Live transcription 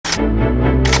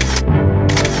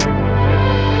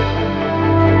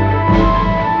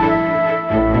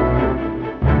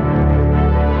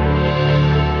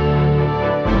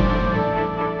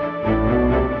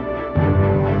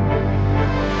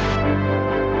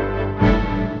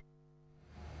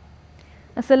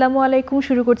আসসালামু আলাইকুম।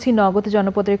 শুরু করছি নগদ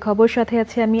জনপদের খবর, সাথে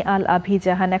আছে আমি আল আভি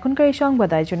জাহান। এখনকার এই সংবাদ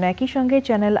আয়োজন একই সঙ্গে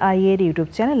চ্যানেল আই এর ইউটিউব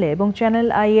চ্যানেলে এবং চ্যানেল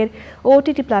আই এর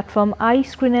ওটিটি প্ল্যাটফর্ম আই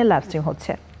স্ক্রিনে লাইভ স্ট্রিম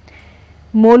হচ্ছে।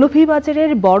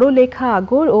 মৌলভীবাজারের বড় লেখা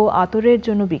আগর ও আতরের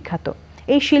জন্য বিখ্যাত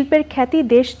এই শিল্পের খ্যাতি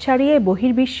দেশ ছাড়িয়ে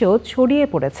বহির্বিশ্বেও ছড়িয়ে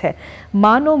পড়েছে।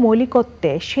 মান ও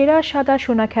মৌলিকত্বে সেরা সাদা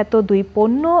সোনাখ্যাত দুই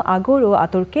পণ্য আগর ও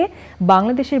আতরকে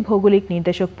বাংলাদেশের ভৌগোলিক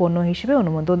নির্দেশক পণ্য হিসেবে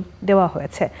অনুমোদন দেওয়া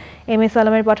হয়েছে। এম এস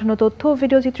আলমের পাঠানো তথ্য ও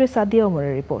ভিডিওচিত্রে সাদিয়া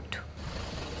ওমরের রিপোর্ট।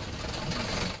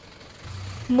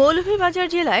 মৌলভীবাজার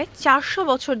জেলায় ৪০০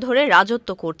 বছর ধরে রাজত্ব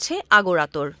করছে আগর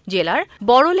আতর। জেলার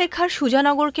বড় লেখার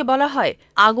সুজানগরকে বলা হয়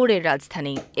আগরের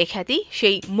রাজধানী। এ খ্যাতি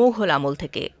সেই মোঘল আমল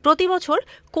থেকে। প্রতি বছর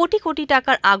কোটি কোটি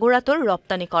টাকার আগর আতর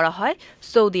রপ্তানি করা হয়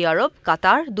সৌদি আরব,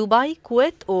 কাতার, দুবাই,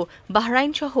 কুয়েত ও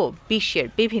বাহরাইন সহ বিশ্বের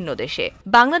বিভিন্ন দেশে।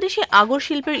 বাংলাদেশে আগর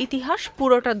শিল্পের ইতিহাস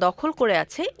পুরোটা দখল করে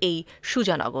আছে এই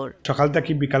সুজানগর। সকাল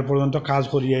থেকে বিকাল পর্যন্ত কাজ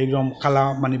করি, এইরকম কালা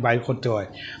বাইর করতে হয়।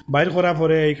 বাইর করার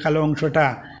পরে এই কালো অংশটা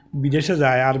বিদেশে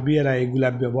যায়, আরবিরা এগুলা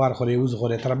ব্যবহার করে, ইউজ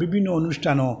করে। তারা বিভিন্ন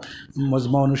অনুষ্ঠানও,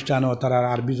 মজমা অনুষ্ঠানও তারা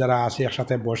আরবি যারা আছে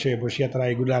একসাথে বসিয়ে তারা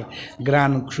এগুলার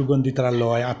গ্রান সুগন্ধি তারা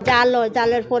লয়। জাল হয়,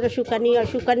 জালের পরে শুকানি হয়,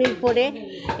 শুকানির পরে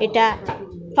এটা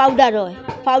পাউডার হয়,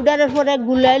 পাউডারের পরে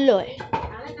গুলাই লয়,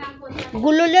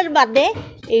 গুললের বাদে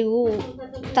এই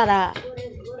তারা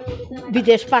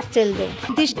বিদেশ পার্সেল দেয়।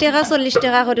 30 টাকা 40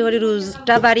 টাকা করে করে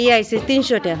রোজটা বাড়িয়ে আইছে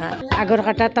 300 টাকা। আগর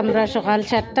কাটাত আমরা সকাল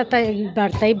 7টায়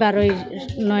বারতাই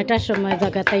 9টার সময়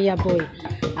জায়গাটাই বই,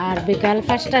 আর বিকাল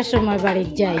 5টার সময় বাড়ি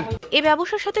যাই। এই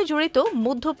ব্যবসার সাথে জড়িত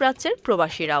মধ্যপ্রাচ্যের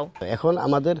প্রবাসীরাও। এখন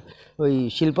আমাদের ওই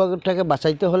শিল্পটাকে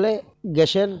বাঁচাইতে হলে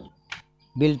গ্যাসের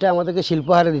বিলটা আমাদেরকে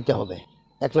শিল্পহারে দিতে হবে,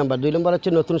 1 নম্বর। 2 নম্বর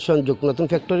হচ্ছে নতুন সংযোগ, নতুন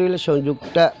ফ্যাক্টরি হলে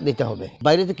সংযোগটা দিতে হবে।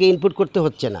 বাইরে থেকে ইনপুট করতে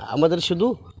হচ্ছে না, আমাদের শুধু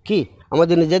কি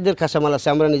আমাদের নিজেদের কাঁচামাল আছে,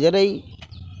 আমরা নিজেরাই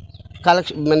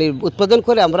উৎপাদন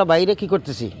করে আমরা বাইরে কি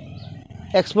করতেছি,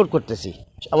 এক্সপোর্ট করতেছি।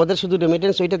 আমাদের শুধু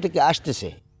রেমিটেন্স ওইটা থেকে আসতেছে।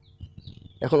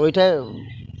 এখন ওইটা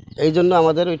এই জন্য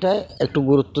আমাদের ওইটা একটু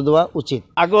গুরুত্ব দেওয়া উচিত।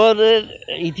 আগরের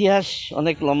ইতিহাস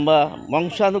অনেক লম্বা।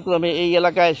 বংশানুক্রমে এই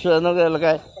এলাকায়, সুরেন্দ্রনগর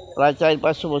এলাকায় প্রায়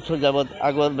 400-500 বছর যাবৎ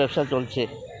আগর ব্যবসা চলছে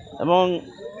এবং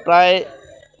প্রায়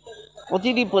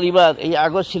প্রতিটি পরিবার এই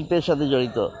আগর শিল্পের সাথে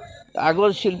জড়িত।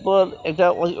 আগর শিল্পর একটা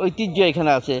ঐতিহ্য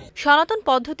এখানে আছে। সনাতন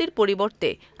পদ্ধতির পরিবর্তে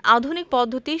আধুনিক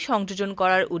পদ্ধতি সংযোজন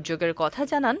করার উদ্যোগের কথা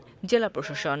জানান জেলা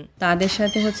প্রশাসন। তাদের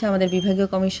সাথে আমাদের বিভাগীয়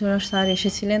কমিশনার স্যার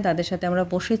এসেছিলেন, তাদের সাথে আমরা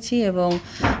বসেছি এবং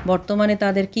বর্তমানে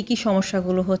তাদের কি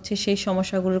সমস্যাগুলো হচ্ছে সেই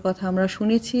সমস্যাগুলোর কথা আমরা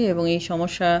শুনেছি এবং এই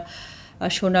সমস্যা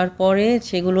শোনার পরে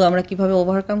সেগুলো আমরা কিভাবে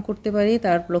ওভারকাম করতে পারি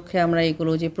তার লক্ষ্যে আমরা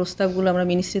এগুলো যে প্রস্তাবগুলো আমরা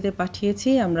মিনিস্ট্রিতে পাঠিয়েছি,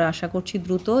 আমরা আশা করছি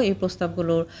দ্রুত এই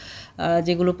প্রস্তাবগুলো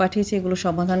যেগুলো পাঠিয়েছি এগুলো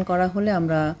সমাধান করা হলে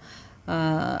আমরা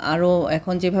আরও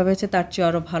এখন যেভাবে আছে তার চেয়ে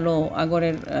আরও ভালো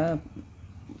আগরের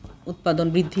উৎপাদন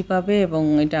বৃদ্ধি পাবে এবং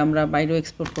এটা আমরা বাইরেও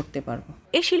এক্সপোর্ট করতে পারবো।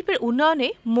 এই শিল্পের উন্নয়নে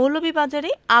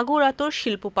মৌলভীবাজারে আগর আতর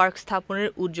শিল্প পার্ক স্থাপনের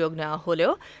উদ্যোগ নেওয়া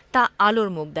হলেও তা আলোর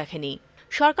মুখ দেখেনি।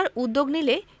 সরকার উদ্যোগ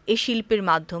নিলে এই শিল্পের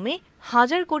মাধ্যমে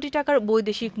হাজার কোটি টাকার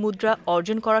বৈদেশিক মুদ্রা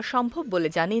অর্জন করা সম্ভব বলে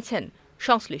জানিয়েছেন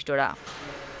সংশ্লিষ্টরা।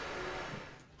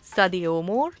 Sadia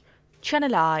Omar,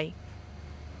 channel I.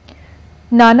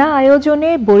 নানা আয়োজনে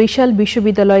বরিশাল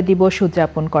বিশ্ববিদ্যালয় দিবস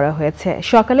উদযাপন করা হয়েছে।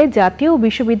 সকালে জাতীয়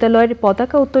বিশ্ববিদ্যালয়ের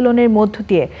পতাকা উত্তোলনের মধ্য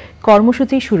দিয়ে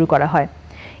কর্মসূচি শুরু করা হয়।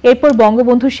 এরপর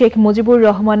বঙ্গবন্ধু শেখ মুজিবুর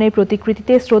রহমানের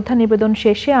প্রতিকৃতিতে শ্রদ্ধা নিবেদন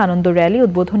শেষে আনন্দ র্যালি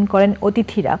উদ্বোধন করেন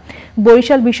অতিথিরা।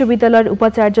 বরিশাল বিশ্ববিদ্যালয়ের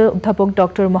উপাচার্য অধ্যাপক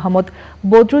ডক্টর মোহাম্মদ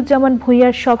বদরুজ্জামান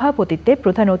ভূঁইয়ার সভাপতিত্বে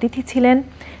প্রধান অতিথি ছিলেন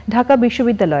ঢাকা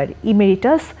বিশ্ববিদ্যালয়ের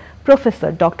emeritus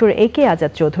professor doctor A K.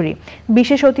 Azad Chowdhury.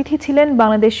 বিশেষ অতিথি ছিলেন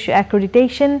বাংলাদেশ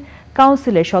অ্যাক্রেডিটেশন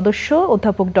কাউন্সিলের সদস্য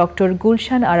অধ্যাপক ডক্টর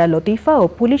গুলশান আরা লতিফা ও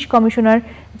পুলিশ কমিশনার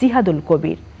জিহাদুল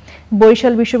কবির।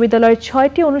 বরিশাল বিশ্ববিদ্যালয়ের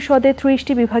 6টি অনুষদে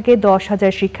 30টি বিভাগে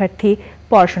 10,000 শিক্ষার্থী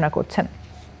পড়াশোনা করছেন।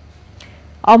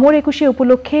 অমর একুশে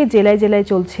উপলক্ষে জেলায় জেলায়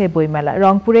চলছে বইমেলা।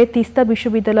 রংপুরে তিস্তা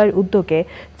বিশ্ববিদ্যালয়ের উদ্যোগে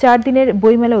 4 দিনের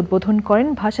বইমেলা উদ্বোধন করেন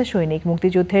ভাষা সৈনিক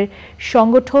মুক্তিযুদ্ধের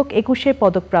সংগঠক 21শে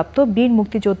পদকপ্রাপ্ত বীর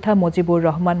মুক্তিযোদ্ধা মুজিবুর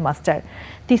রহমান মাস্টার।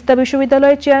 তিস্তা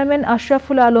বিশ্ববিদ্যালয়ের চেয়ারম্যান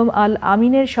আশরাফুল আলম আল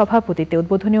আমিনের সভাপতিত্বে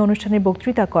উদ্বোধনী অনুষ্ঠানে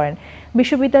বক্তৃতা করেন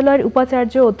বিশ্ববিদ্যালয়ের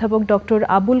উপাচার্য অধ্যাপক ডক্টর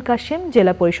আবুল কাশেম,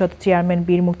 জেলা পরিষদ চেয়ারম্যান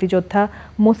বীর মুক্তিযোদ্ধা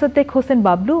মোসাদ্দেক হোসেন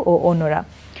বাবলু ও অন্যরা।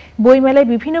 বইমেলায়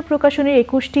বিভিন্ন প্রকাশনীর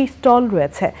 21টি স্টল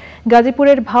রয়েছে।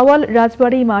 গাজীপুরের ভাওয়াল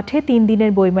রাজবাড়ী মাঠে 3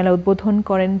 দিনের বইমেলা উদ্বোধন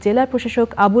করেন জেলা প্রশাসক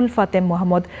আবুল ফাতেম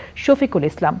মোহাম্মদ শফিকুল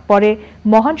ইসলাম। পরে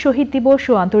মহান শহীদ দিবস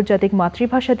ও আন্তর্জাতিক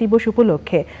মাতৃভাষা দিবস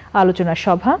উপলক্ষে আলোচনা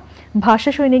সভা,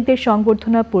 ভাষা সৈনিকদের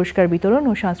সংবর্ধনা, পুরস্কার বিতরণ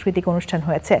ও সাংস্কৃতিক অনুষ্ঠান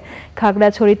হয়েছে।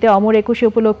 খাগড়াছড়িতে অমর একুশে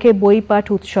উপলক্ষে বই পাঠ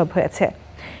উৎসব হয়েছে।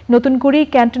 নতুনকুড়ি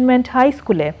ক্যান্টনমেন্ট হাই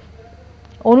স্কুলে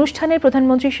অনুষ্ঠানে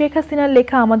প্রধানমন্ত্রী শেখ হাসিনার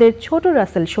লেখা আমাদের ছোট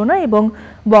রাসেল সোনা এবং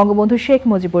বঙ্গবন্ধু শেখ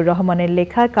মুজিবুর রহমানের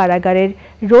লেখা কারাগারের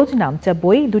রোজ নামচা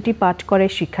বই দুটি পাঠ করে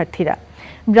শিক্ষার্থীরা।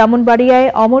 ব্রাহ্মণবাড়িয়ায়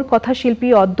অমর কথাশিল্পী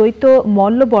অদ্বৈত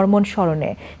মল্লবর্মণ স্মরণে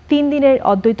 3 দিনের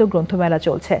অদ্বৈত গ্রন্থমেলা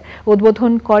চলছে।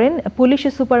 উদ্বোধন করেন পুলিশ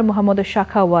সুপার মোহাম্মদ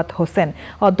শাখাওয়াত হোসেন।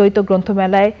 অদ্বৈত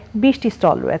গ্রন্থমেলায় 20টি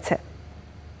স্টল রয়েছে।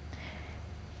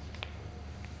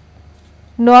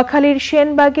 নোয়াখালীর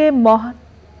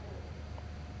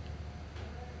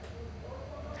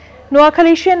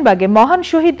সেনবাগে মহান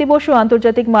শহীদ দিবস ও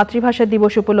আন্তর্জাতিক মাতৃভাষা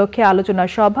দিবস উপলক্ষে আলোচনা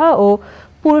সভা ও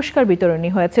পুরস্কার বিতরণী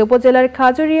হয়েছে। উপজেলার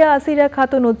খাজরিয়া আসিরা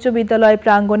খাতুন উচ্চ বিদ্যালয়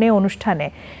প্রাঙ্গণে অনুষ্ঠানে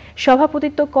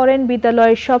সভাপতিত্ব করেন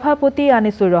বিদ্যালয়ের সভাপতি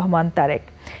আনিসুর রহমান তারেক।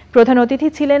 প্রধান অতিথি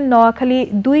ছিলেন নোয়াখালী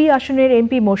 2 আসনের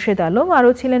এমপি মোর্শেদ আলম।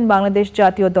 আরও ছিলেন বাংলাদেশ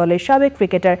জাতীয় দলের সাবেক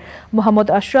ক্রিকেটার মোহাম্মদ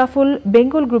আশরাফুল,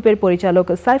 বেঙ্গল গ্রুপের পরিচালক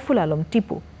সাইফুল আলম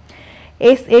টিপু,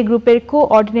 SA গ্রুপের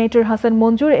কোঅর্ডিনেটর হাসান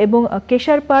মঞ্জুর এবং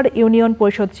কেশারপাড় ইউনিয়ন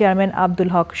পরিষদ চেয়ারম্যান আব্দুল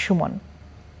হক সুমন।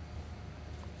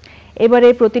 এবারে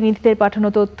প্রতিনিধিদের পাঠানো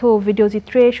তথ্য ও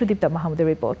ভিডিওচিত্রে সুদীপ্তা মাহমুদের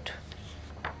রিপোর্ট।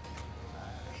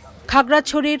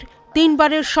 খাগড়াছড়ির 3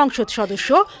 বারের সংসদ সদস্য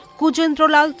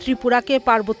কুজেন্দ্রলাল ত্রিপুরাকে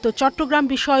পার্বত্য চট্টগ্রাম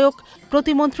বিষয়ক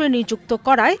প্রতিমন্ত্রী নিযুক্ত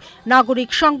করায় নাগরিক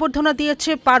সংবর্ধনা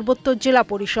দিয়েছে পার্বত্য জেলা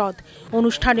পরিষদ।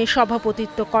 অনুষ্ঠানে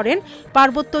সভাপতিত্ব করেন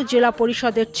পার্বত্য জেলা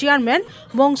পরিষদের চেয়ারম্যান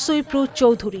মংসুইপ্রু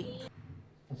চৌধুরী।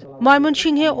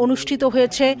 ময়মনসিংহে অনুষ্ঠিত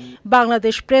হয়েছে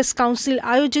বাংলাদেশ প্রেস কাউন্সিল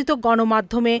আয়োজিত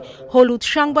গণমাধ্যমে হলুদ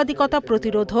সাংবাদিকতা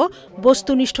প্রতিরোধ ও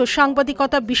বস্তুনিষ্ঠ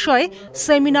সাংবাদিকতা বিষয়ে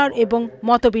সেমিনার এবং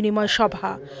মতবিনিময়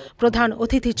সভা। প্রধান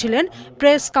অতিথি ছিলেন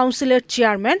প্রেস কাউন্সিলের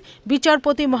চেয়ারম্যান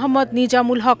বিচারপতি মোহাম্মদ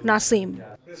নিজামুল হক নাসিম।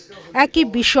 একই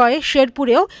বিষয়ে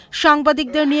শেরপুরেও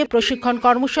সাংবাদিকদের নিয়ে প্রশিক্ষণ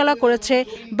কর্মশালা করেছে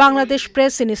বাংলাদেশ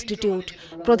প্রেস ইনস্টিটিউট।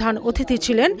 প্রধান অতিথি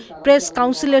ছিলেন প্রেস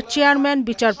কাউন্সিলের চেয়ারম্যান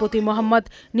বিচারপতি মোহাম্মদ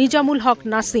নিজামুল হক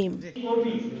নাসিম।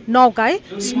 নওগাঁয়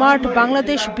স্মার্ট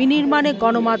বাংলাদেশ বিনির্মাণে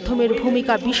গণমাধ্যমের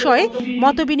ভূমিকা বিষয়ে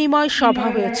মতবিনিময় সভা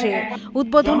হয়েছে।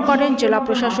 উদ্বোধন করেন জেলা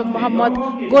প্রশাসক মোহাম্মদ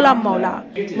গোলাম মাওলা।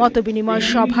 মতবিনিময়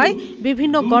সভায়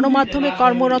বিভিন্ন গণমাধ্যমে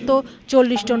কর্মরত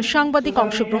 40 জন সাংবাদিক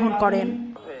অংশগ্রহণ করেন।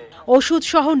 ওষুধ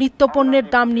সহ নিত্যপণ্যের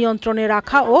দাম নিয়ন্ত্রণে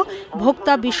রাখা ও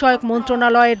ভোক্তা বিষয়ক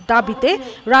মন্ত্রণালয়ের দাবিতে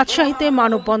রাজশাহীতে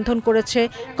মানববন্ধন করেছে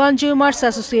কনজিউমার্স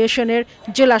অ্যাসোসিয়েশনের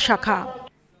জেলা শাখা।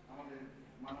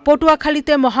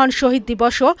 পটুয়াখালীতে মহান শহীদ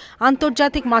দিবস ও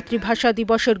আন্তর্জাতিক মাতৃভাষা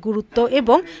দিবসের গুরুত্ব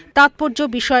এবং তাৎপর্য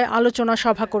বিষয়ে আলোচনা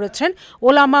সভা করেছেন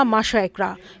ওলামা মাশায়েখরা।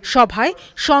 সভায়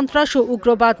সন্ত্রাস ও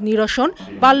উগ্রবাদ নিরসন,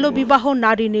 বাল্যবিবাহ,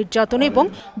 নারী নির্যাতন এবং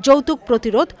যৌতুক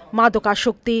প্রতিরোধ,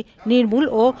 মাদকাসক্তি নির্মূল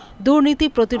ও দুর্নীতি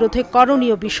প্রতিরোধে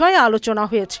করণীয় বিষয়ে আলোচনা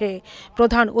হয়েছে।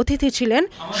 প্রধান অতিথি ছিলেন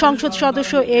সংসদ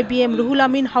সদস্য ABM রুহুল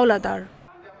আমিন হাওলাদার।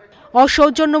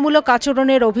 অসৌজন্যমূলক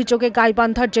আচরণের অভিযোগে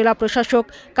গাইবান্ধার জেলা প্রশাসক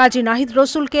কাজী নাহিদ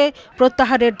রসুলকে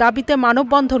প্রত্যাহারের দাবিতে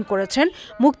মানববন্ধন করেছেন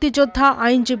মুক্তিযোদ্ধা,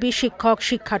 আইনজীবী, শিক্ষক,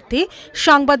 শিক্ষার্থী,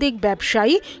 সাংবাদিক,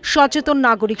 ব্যবসায়ী, সচেতন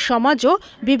নাগরিক সমাজ ও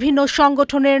বিভিন্ন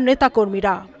সংগঠনের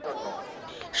নেতাকর্মীরা।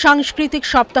 সাংস্কৃতিক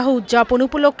সপ্তাহ উদযাপন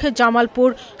উপলক্ষে জামালপুর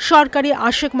সরকারি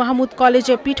আশেক মাহমুদ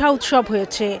কলেজে পিঠা উৎসব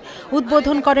হয়েছে।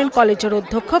 উদ্বোধন করেন কলেজের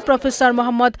অধ্যক্ষ প্রফেসর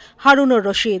মোহাম্মদ হারুনুর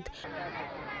রশিদ।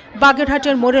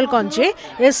 বাগেরহাটের মোরেলগঞ্জে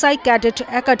SI ক্যাডেট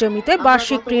একাডেমিতে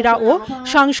বার্ষিক ক্রীড়া ও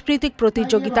সাংস্কৃতিক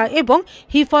প্রতিযোগিতা এবং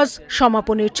হিফজ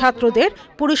সমাপনীর ছাত্রদের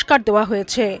পুরস্কার দেওয়া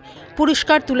হয়েছে।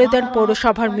 পুরস্কার তুলে দেন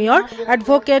পৌরসভার মেয়র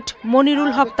অ্যাডভোকেট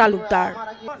মনিরুল হক তালুকদার।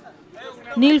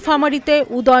 নীলফামারীতে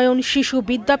উদয়ন শিশু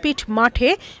বিদ্যাপীঠ মাঠে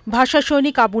ভাষা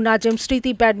সৈনিক আবু নাজেম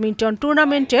স্মৃতি ব্যাডমিন্টন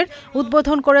টুর্নামেন্টের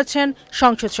উদ্বোধন করেছেন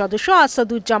সংসদ সদস্য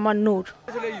আসাদুজ্জামান নূর।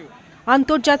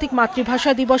 আন্তর্জাতিক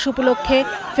মাতৃভাষা দিবস উপলক্ষে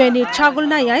ফেনীর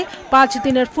ছাগলনাইয়ায় 5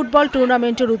 দিনের ফুটবল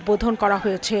টুর্নামেন্টের উদ্বোধন করা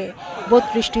হয়েছে।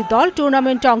 32টি দল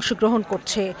টুর্নামেন্টে অংশগ্রহণ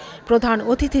করছে। প্রধান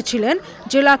অতিথি ছিলেন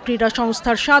জেলা ক্রীড়া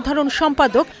সংস্থার সাধারণ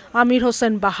সম্পাদক আমির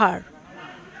হোসেন বাহার।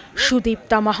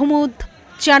 Sudipta Mahmud,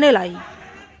 channel I.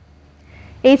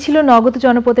 এই ছিল নগদ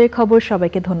জনপদের খবর।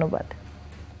 সবাইকে ধন্যবাদ।